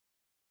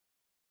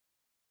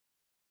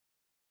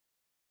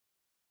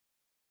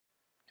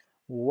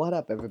What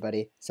up,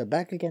 everybody? So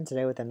back again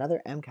today with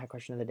another MCAT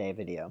question of the day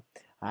video.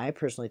 I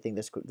personally think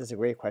this is a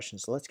great question,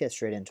 so let's get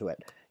straight into it.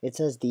 It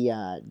says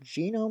the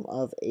genome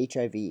of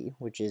HIV,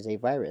 which is a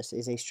virus,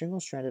 is a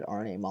single-stranded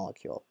RNA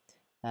molecule.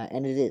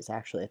 And it is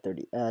actually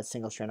a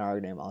single-stranded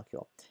RNA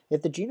molecule.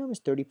 If the genome is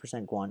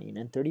 30% guanine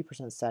and 30%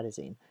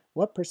 cytosine,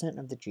 what percent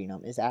of the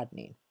genome is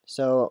adenine?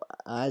 So,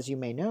 as you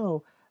may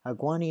know,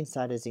 guanine,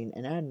 cytosine,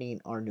 and adenine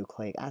are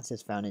nucleic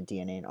acids found in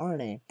DNA and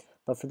RNA.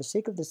 But for the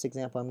sake of this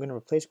example, I'm going to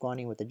replace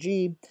guanine with a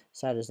G,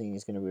 cytosine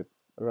is going to be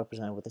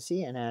represented with a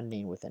C, and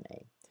adenine with an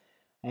A.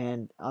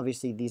 And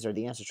obviously these are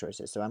the answer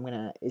choices. So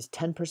is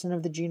 10%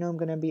 of the genome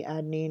going to be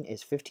adenine?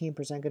 Is 15%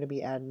 going to be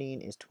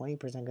adenine? Is 20%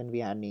 going to be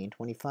adenine?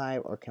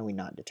 25? Or can we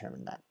not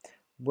determine that?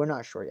 We're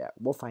not sure yet.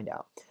 We'll find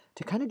out.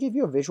 To kind of give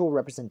you a visual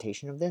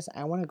representation of this,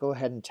 I want to go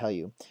ahead and tell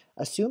you,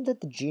 assume that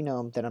the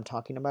genome that I'm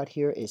talking about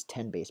here is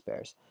 10 base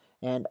pairs.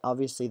 And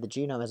obviously the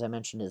genome, as I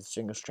mentioned, is a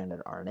single-stranded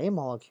RNA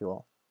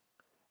molecule.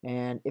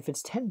 And if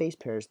it's 10 base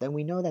pairs, then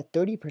we know that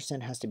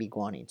 30% has to be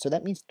guanine. So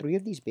that means 3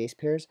 of these base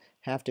pairs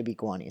have to be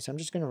guanine. So I'm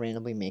just going to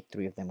randomly make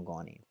 3 of them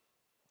guanine.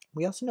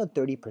 We also know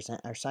 30%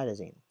 are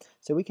cytosine.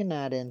 So we can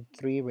add in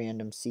 3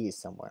 random C's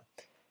somewhere.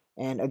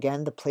 And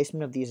again, the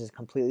placement of these is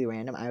completely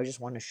random. I just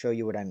want to show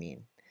you what I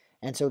mean.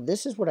 And so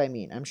this is what I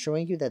mean. I'm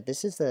showing you that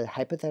this is the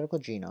hypothetical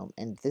genome,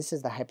 and this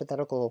is the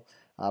hypothetical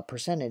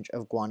percentage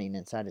of guanine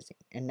and cytosine.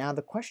 And now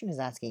the question is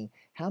asking,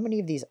 how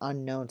many of these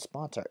unknown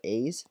spots are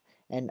A's?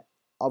 And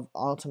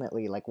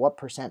ultimately, like, what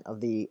percent of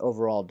the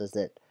overall does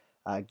it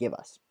give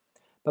us?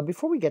 But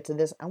before we get to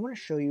this, I want to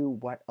show you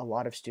what a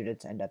lot of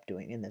students end up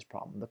doing in this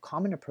problem. The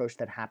common approach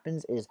that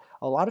happens is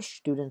a lot of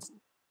students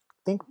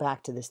think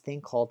back to this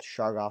thing called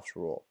Chargaff's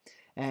rule.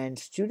 And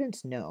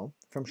students know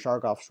from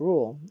Chargaff's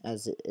rule,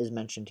 as is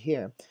mentioned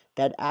here,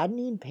 that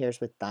adenine pairs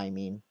with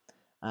thymine.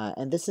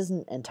 And this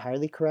isn't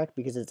entirely correct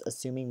because it's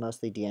assuming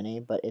mostly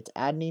DNA, but it's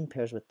adenine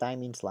pairs with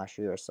thymine /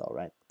 uracil,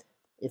 right?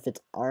 If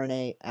it's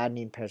RNA,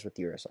 adenine pairs with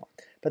uracil.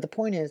 But the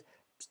point is,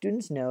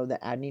 students know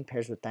that adenine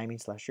pairs with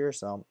thymine /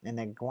 uracil, and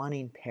that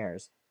guanine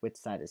pairs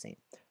with cytosine,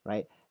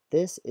 right?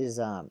 This is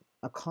a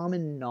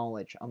common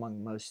knowledge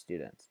among most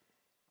students.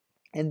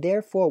 And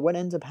therefore, what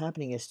ends up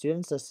happening is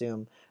students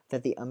assume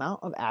that the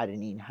amount of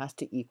adenine has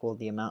to equal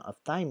the amount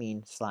of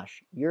thymine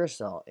 /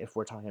 uracil, if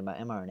we're talking about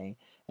mRNA,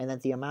 and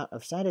that the amount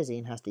of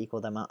cytosine has to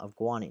equal the amount of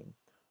guanine,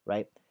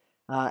 right?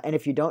 And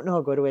if you don't know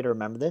a good way to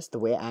remember this, the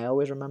way I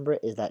always remember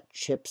it is that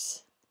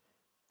chips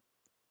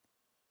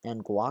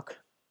and guac,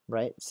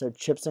 right? So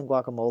chips and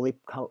guacamole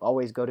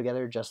always go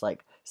together, just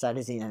like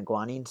cytosine and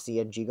guanine, C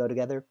and G go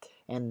together.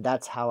 And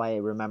that's how I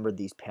remember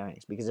these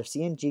pairings. Because if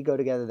C and G go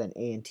together, then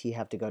A and T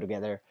have to go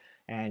together.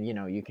 And,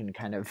 you can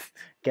kind of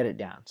get it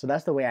down. So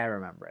that's the way I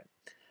remember it.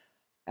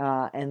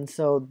 And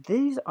so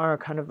these are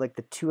kind of like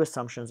the two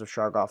assumptions of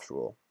Chargaff's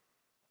rule.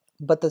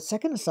 But the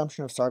second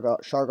assumption of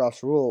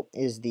Chargaff's rule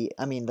is the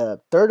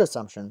third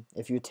assumption,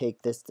 if you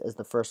take this as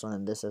the first one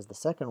and this as the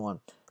second one,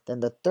 then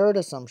the third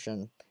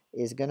assumption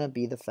is going to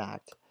be the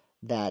fact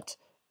that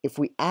if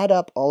we add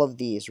up all of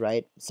these,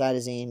 right,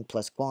 cytosine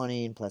plus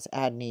guanine plus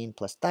adenine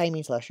plus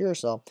thymine /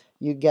 uracil,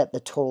 you get the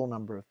total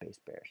number of base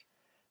pairs.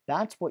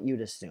 That's what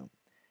you'd assume.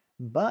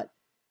 But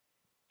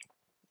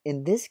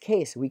in this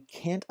case, we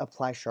can't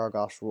apply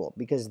Chargaff's rule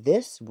because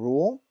this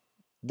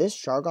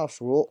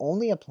Chargaff's rule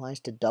only applies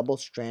to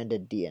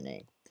double-stranded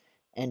DNA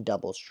and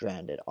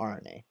double-stranded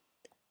RNA.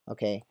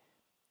 Okay,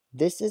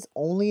 this is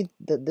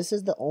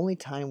the only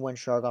time when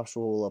Chargaff's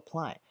rule will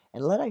apply.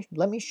 And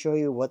let me show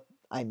you what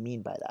I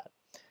mean by that.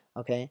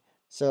 Okay,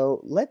 so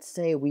let's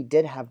say we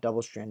did have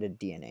double-stranded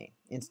DNA.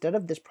 Instead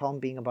of this problem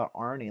being about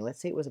RNA, let's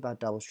say it was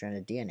about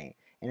double-stranded DNA.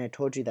 And I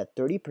told you that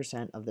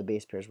 30% of the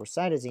base pairs were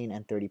cytosine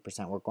and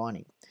 30% were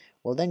guanine.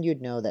 Well, then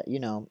you'd know that,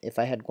 if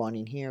I had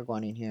guanine here, and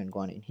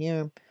guanine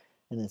here,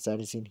 and then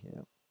cytosine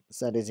here,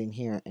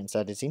 and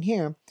cytosine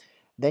here,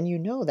 then you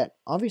know that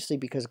obviously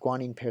because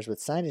guanine pairs with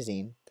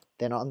cytosine,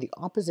 then on the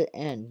opposite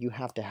end, you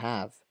have to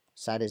have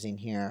cytosine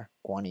here,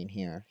 guanine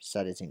here,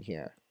 cytosine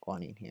here,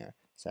 guanine here,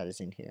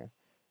 cytosine here,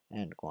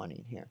 and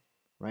guanine here,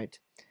 right?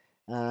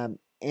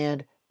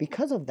 And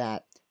because of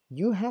that,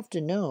 you have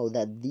to know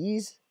that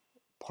these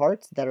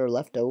parts that are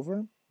left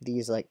over,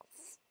 these like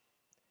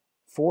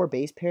 4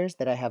 base pairs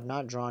that I have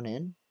not drawn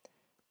in,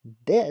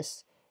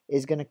 this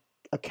is going to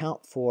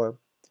account for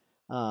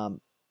 40%,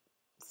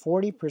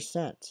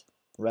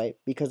 right?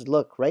 Because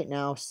look, right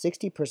now,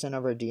 60%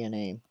 of our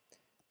DNA,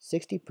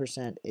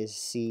 60% is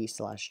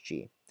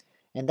C/G.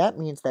 And that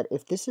means that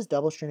if this is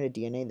double-stranded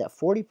DNA, that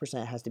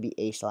 40% has to be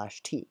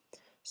A/T.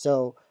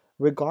 So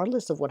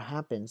regardless of what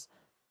happens,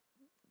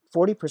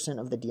 40%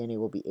 of the DNA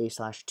will be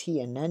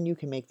A/T, and then you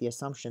can make the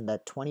assumption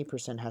that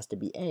 20% has to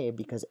be A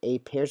because A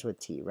pairs with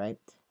T, right?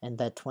 And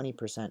that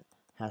 20%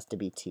 has to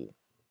be T.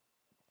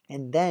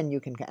 And then you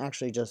can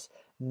actually just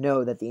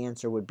know that the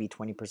answer would be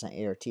 20%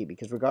 A or T,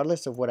 because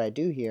regardless of what I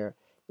do here,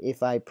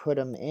 if I put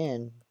them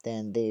in,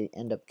 then they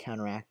end up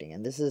counteracting.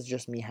 And this is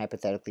just me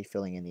hypothetically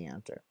filling in the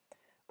answer.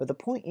 But the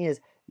point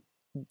is,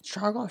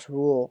 Chargaff's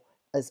rule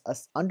is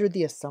under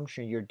the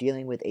assumption you're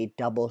dealing with a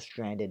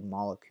double-stranded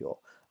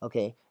molecule.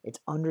 Okay, it's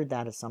under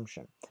that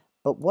assumption.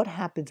 But what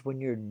happens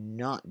when you're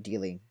not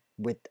dealing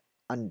with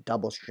a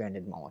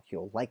double-stranded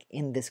molecule, like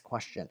in this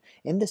question?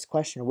 In this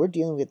question, we're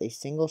dealing with a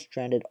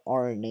single-stranded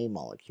RNA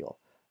molecule,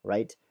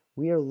 right?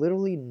 We are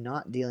literally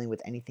not dealing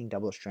with anything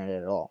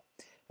double-stranded at all.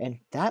 And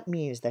that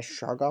means that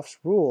Chargaff's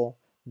rule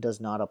does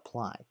not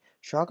apply.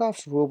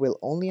 Chargaff's rule will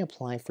only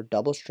apply for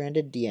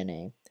double-stranded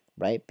DNA,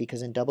 right?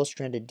 Because in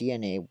double-stranded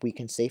DNA, we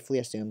can safely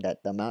assume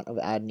that the amount of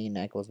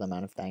adenine equals the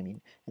amount of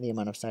thymine, and the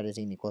amount of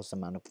cytosine equals the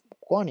amount of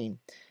guanine.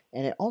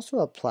 And it also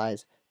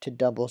applies to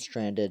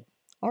double-stranded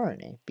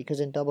RNA, because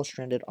in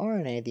double-stranded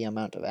RNA, the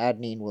amount of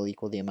adenine will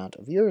equal the amount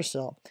of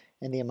uracil,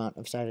 and the amount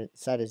of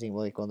cytosine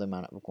will equal the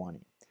amount of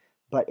guanine.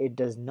 But it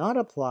does not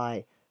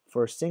apply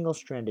for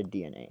single-stranded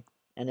DNA,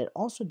 and it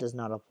also does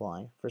not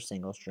apply for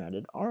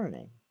single-stranded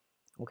RNA.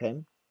 Okay?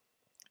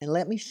 And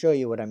let me show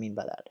you what I mean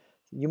by that.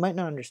 You might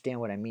not understand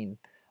what I mean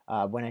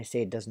when I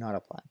say it does not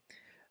apply.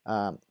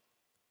 Let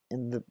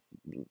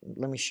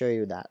me show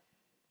you that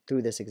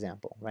through this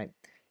example, right?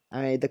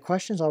 The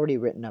question's already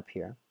written up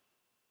here,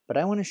 but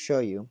I want to show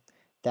you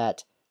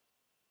that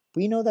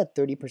we know that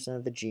 30%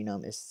 of the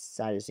genome is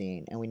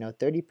cytosine, and we know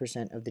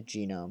 30% of the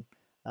genome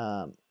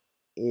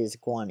is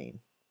guanine.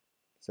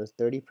 So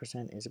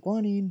 30% is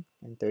guanine,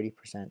 and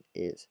 30%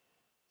 is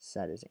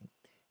cytosine.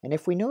 And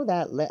if we know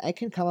that, I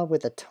can come up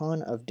with a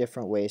ton of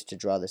different ways to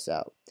draw this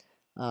out.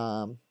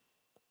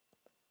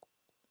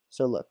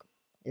 So look,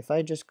 if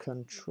I just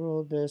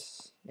control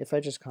this, if I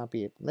just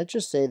copy it, let's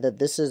just say that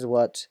this is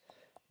what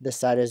the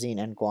cytosine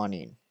and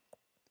guanine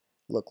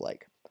look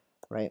like,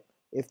 right?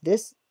 If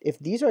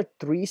these are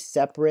three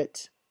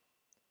separate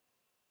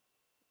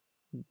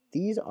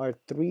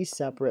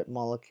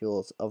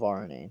molecules of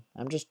RNA.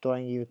 I'm just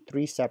throwing you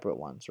three separate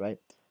ones, right?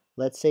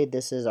 Let's say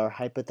this is our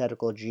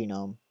hypothetical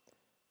genome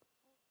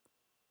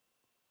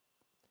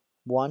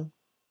 1.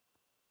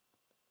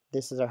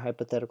 This is our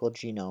hypothetical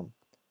genome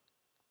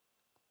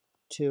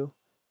 2.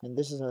 And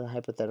this is our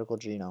hypothetical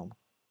genome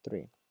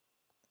 3,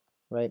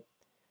 right?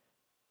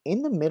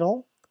 In the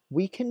middle,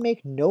 we can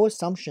make no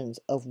assumptions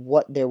of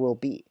what there will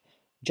be.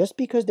 Just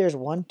because there's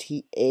one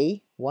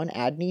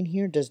adenine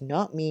here does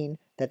not mean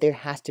that there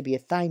has to be a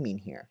thymine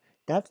here.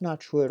 That's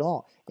not true at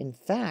all. In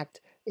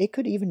fact, it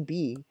could even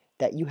be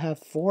that you have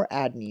 4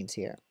 adenines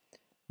here,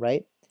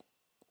 right?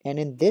 And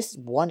in this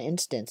one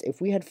instance,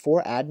 if we had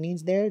 4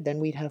 adenines there, then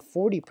we'd have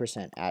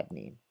 40%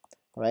 adenine,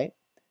 right?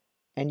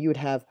 And you would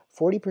have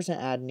 40%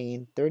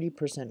 adenine,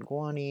 30%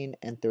 guanine,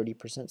 and 30%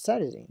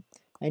 cytosine.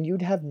 And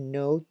you'd have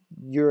no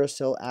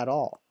uracil at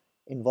all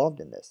involved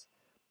in this,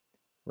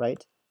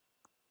 right?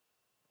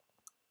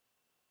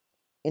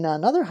 In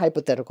another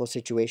hypothetical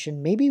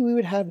situation, maybe we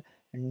would have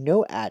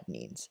no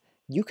adenines.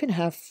 You can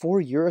have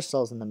 4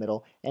 uracils in the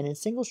middle, and in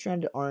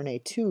single-stranded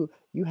RNA 2,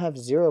 you have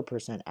 0%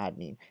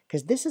 adenine,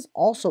 because this is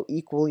also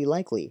equally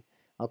likely.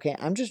 Okay,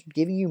 I'm just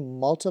giving you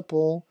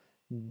multiple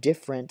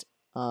different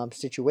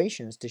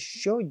situations to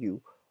show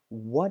you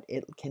what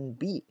it can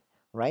be,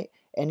 right?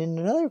 And in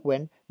another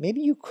one,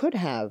 maybe you could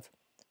have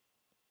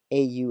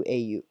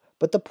AU.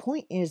 But the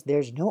point is,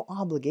 there's no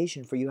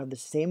obligation for you to have the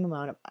same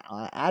amount of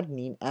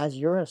adenine as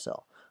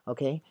uracil,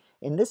 okay?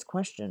 In this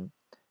question,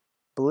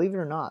 believe it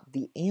or not,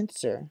 the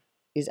answer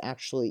is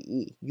actually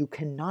E. You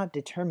cannot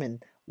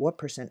determine what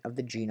percent of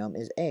the genome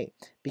is A,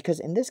 because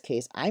in this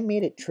case, I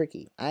made it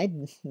tricky. I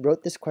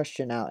wrote this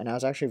question out, and I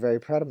was actually very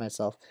proud of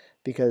myself,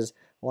 because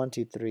 1,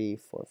 2, 3,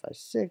 4, 5,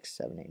 6,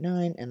 7, 8,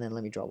 9, and then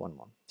let me draw one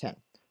more, 10,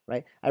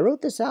 right? I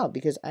wrote this out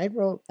because I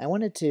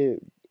wanted to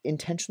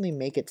intentionally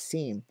make it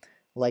seem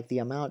like the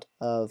amount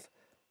of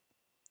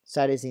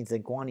cytosines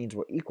and guanines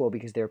were equal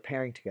because they're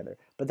pairing together.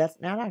 But that's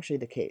not actually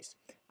the case.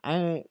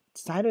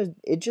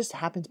 It just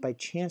happens by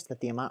chance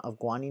that the amount of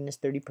guanine is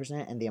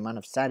 30% and the amount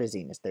of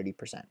cytosine is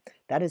 30%.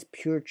 That is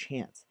pure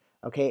chance.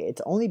 Okay,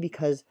 it's only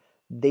because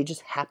they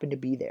just happen to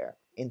be there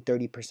in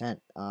 30%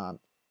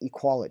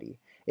 equality.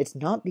 It's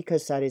not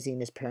because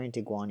cytosine is pairing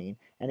to guanine,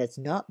 and it's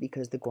not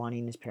because the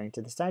guanine is pairing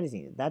to the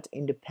cytosine. That's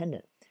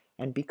independent.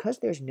 And because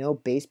there's no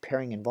base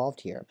pairing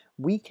involved here,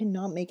 we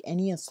cannot make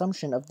any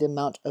assumption of the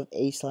amount of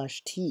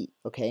A/T,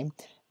 okay?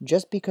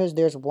 Just because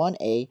there's one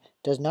A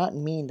does not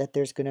mean that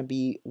there's going to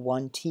be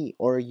one T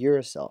or a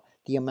uracil.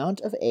 The amount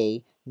of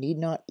A need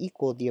not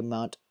equal the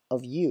amount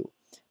of U,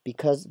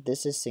 because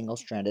this is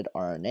single-stranded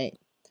RNA,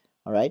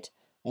 all right?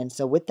 And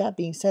so with that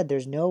being said,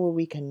 there's no way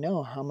we can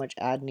know how much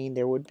adenine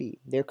there would be.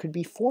 There could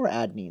be 4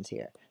 adenines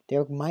here.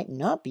 There might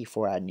not be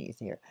 4 adenines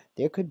here.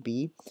 There could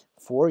be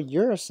 4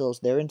 uracils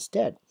there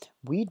instead.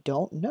 We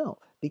don't know,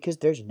 because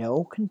there's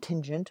no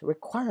contingent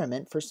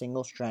requirement for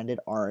single-stranded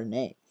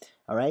RNA.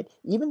 All right?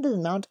 Even the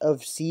amount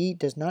of C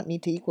does not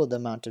need to equal the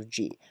amount of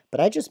G.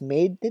 But I just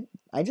made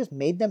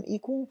them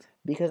equal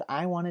because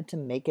I wanted to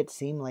make it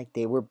seem like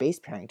they were base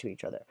pairing to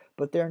each other.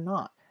 But they're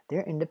not.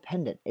 They're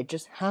independent. It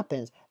just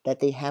happens that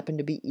they happen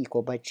to be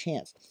equal by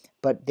chance.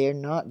 But they're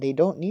not. They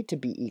don't need to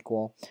be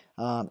equal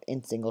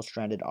in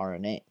single-stranded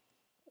RNA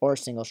or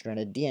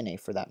single-stranded DNA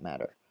for that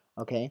matter.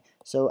 Okay,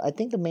 so I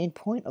think the main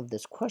point of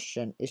this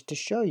question is to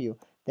show you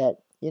that,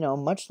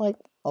 much like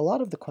a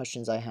lot of the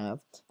questions I have,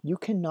 you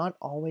cannot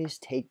always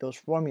take those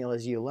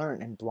formulas you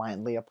learn and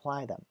blindly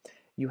apply them.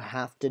 You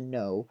have to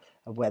know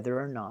whether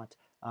or not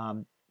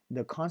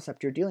the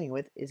concept you're dealing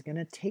with is going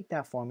to take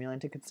that formula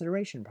into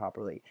consideration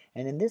properly.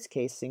 And in this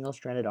case,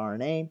 single-stranded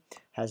RNA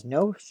has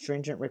no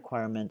stringent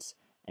requirements,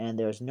 and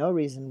there's no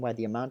reason why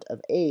the amount of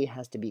A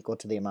has to be equal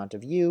to the amount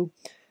of U.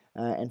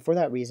 And for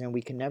that reason,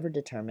 we can never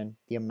determine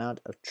the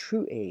amount of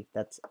true A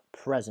that's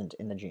present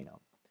in the genome.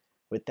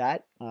 With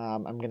that,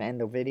 I'm going to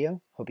end the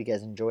video. Hope you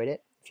guys enjoyed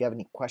it. If you have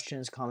any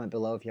questions, comment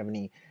below. If you have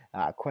any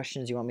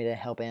questions you want me to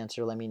help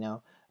answer, let me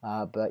know.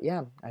 But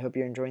yeah, I hope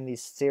you're enjoying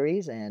these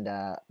series, and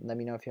let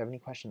me know if you have any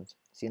questions.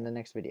 See you in the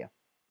next video.